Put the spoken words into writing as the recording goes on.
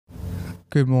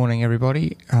Good morning,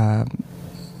 everybody.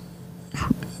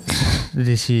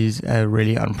 This is a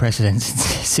really unprecedented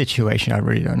situation. I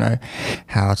really don't know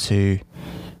how to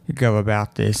go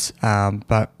about this,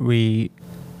 but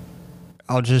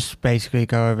I'll just basically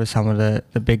go over some of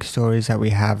the big stories that we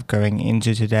have going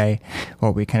into today,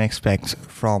 what we can expect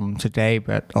from today,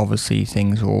 but obviously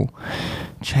things will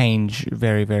change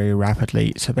very, very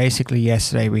rapidly. So basically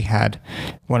yesterday we had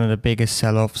one of the biggest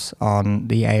sell-offs on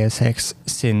the ASX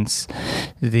since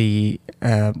the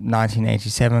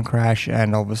 1987 crash,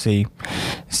 and obviously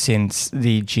since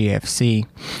the GFC.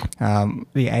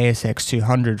 The ASX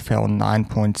 200 fell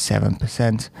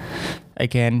 9.7%.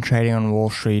 Again, trading on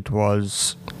Wall Street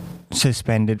was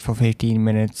suspended for 15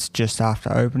 minutes just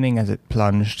after opening as it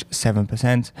plunged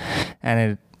 7%, and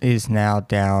it is now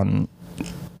down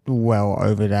well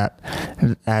over that.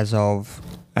 As of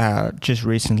just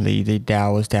recently, the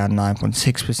Dow was down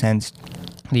 9.6%,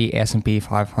 the S&P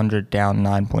 500 down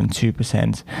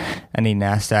 9.2%, and the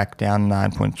Nasdaq down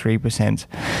 9.3%.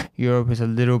 Europe is a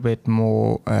little bit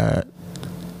more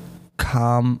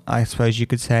calm, I suppose you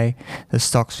could say. The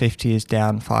Stoxx 50 is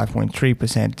down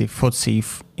 5.3%, the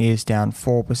FTSE is down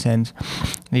 4%,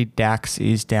 the DAX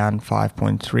is down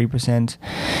 5.3%,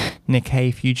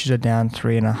 Nikkei futures are down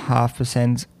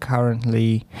 3.5%.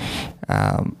 Currently,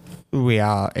 we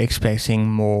are expecting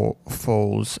more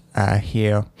falls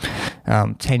here.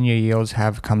 10-year yields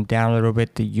have come down a little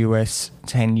bit. The US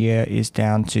 10-year is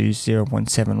down to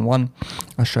 0.71.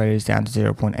 Australia is down to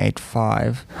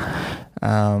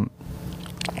 0.85.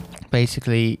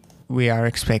 Basically, we are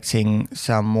expecting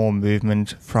some more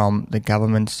movement from the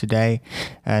government today.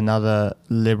 Another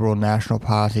Liberal National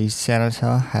Party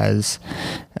senator has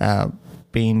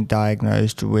been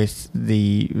diagnosed with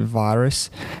the virus.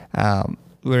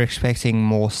 We're expecting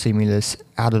more stimulus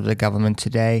out of the government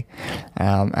today,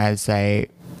 as I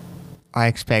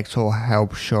expect will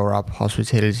help shore up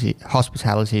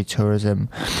hospitality, tourism,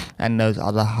 and those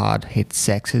other hard-hit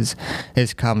sectors.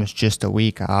 This comes just a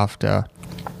week after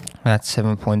that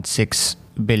 $7.6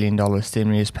 billion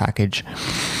stimulus package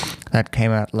that came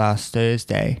out last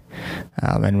Thursday,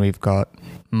 and we've got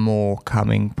more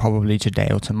coming probably today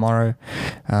or tomorrow.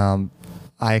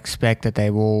 I expect that they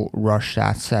will rush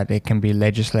that so that it can be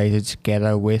legislated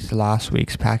together with last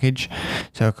week's package,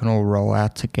 so it can all roll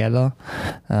out together.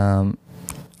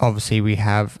 Obviously, we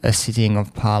have a sitting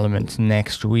of Parliament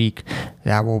next week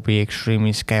that will be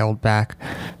extremely scaled back.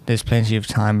 There's plenty of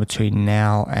time between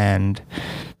now and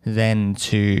then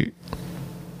for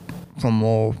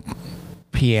more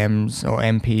PMs or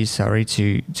MPs,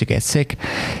 to get sick.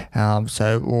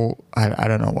 So I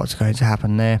don't know what's going to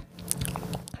happen there.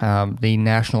 The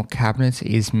National Cabinet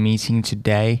is meeting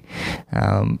today.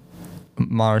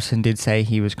 Morrison did say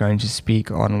he was going to speak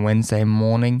on Wednesday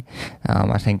morning.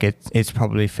 I think it's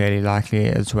probably fairly likely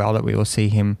as well that we will see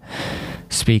him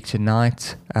speak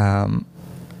tonight.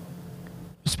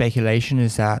 Speculation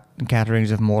is that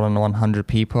gatherings of more than 100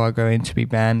 people are going to be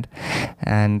banned,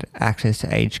 and access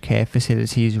to aged care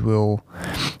facilities will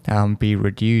be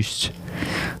reduced.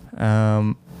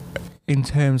 In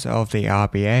terms of the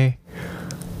RBA,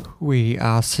 we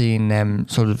are seeing them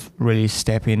sort of really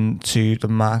step into the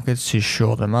markets to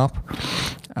shore them up.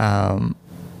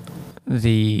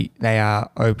 They have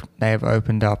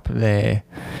opened up their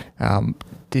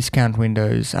discount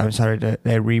windows.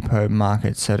 Their repo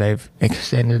markets. So they've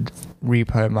extended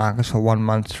repo markets for 1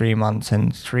 month, 3 months,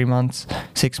 and 6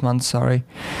 months.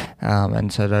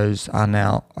 And so those are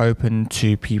now open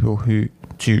to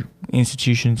to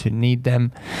institutions who need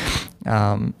them.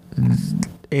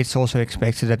 It's also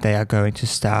expected that they are going to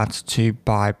start to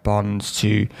buy bonds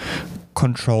to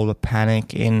control the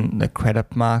panic in the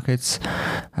credit markets.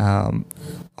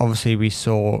 Obviously, we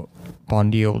saw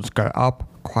bond yields go up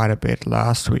quite a bit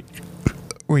last week,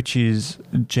 which is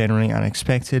generally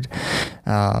unexpected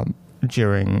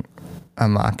during a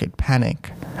market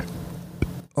panic,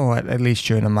 or at least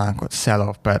during a market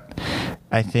sell-off. But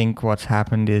I think what's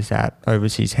happened is that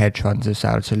overseas hedge funds have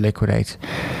started to liquidate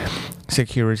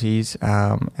securities,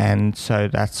 and so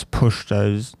that's pushed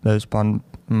those bond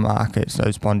markets,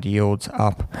 those bond yields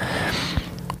up.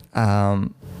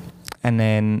 And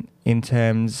then in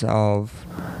terms of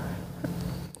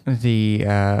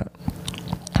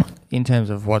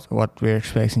what we're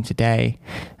expecting today,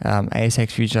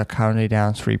 ASX futures are currently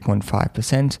down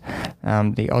 3.5%.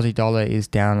 The Aussie dollar is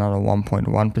down another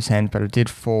 1.1%, but it did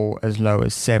fall as low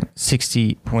as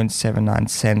 60.79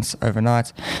 cents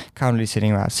overnight, currently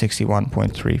sitting about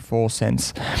 61.34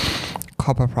 cents.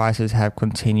 Copper prices have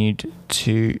continued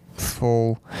to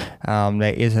fall.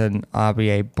 There is an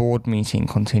RBA board meeting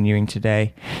continuing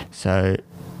today, so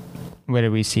whether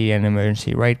we see an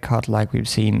emergency rate cut like we've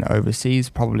seen overseas,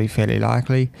 probably fairly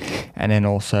likely, and then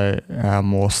also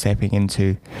more stepping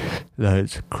into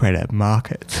those credit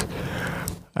markets.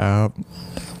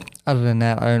 Other than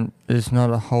that, there's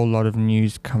not a whole lot of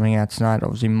news coming out tonight.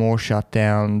 Obviously, more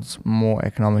shutdowns, more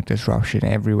economic disruption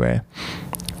everywhere.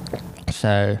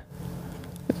 So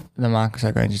the markets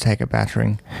are going to take a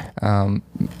battering.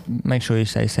 Make sure you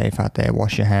stay safe out there.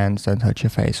 Wash your hands, don't touch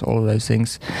your face, all of those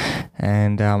things.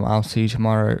 And I'll see you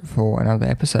tomorrow for another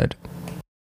episode.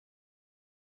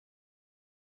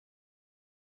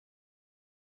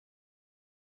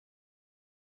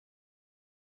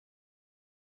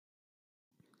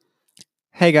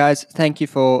 Hey guys, thank you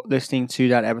for listening to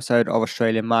that episode of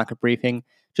Australian Market Briefing.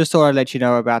 Just thought I'd let you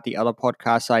know about the other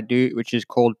podcast I do, which is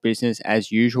called Business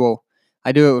as Usual.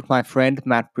 I do it with my friend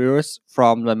Matt Brewis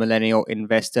from the Millennial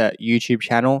Investor YouTube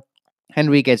channel,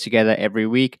 and we get together every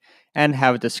week and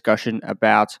have a discussion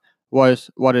about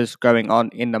what is going on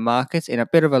in the markets in a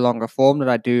bit of a longer form that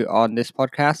I do on this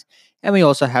podcast. And we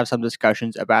also have some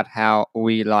discussions about how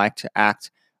we like to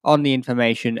act on the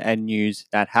information and news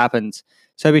that happens.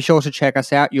 So be sure to check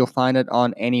us out. You'll find it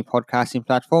on any podcasting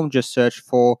platform. Just search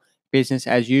for Business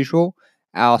as Usual.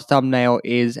 Our thumbnail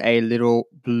is a little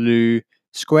blue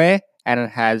square and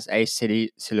it has a city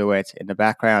silhouette in the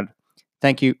background.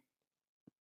 Thank you.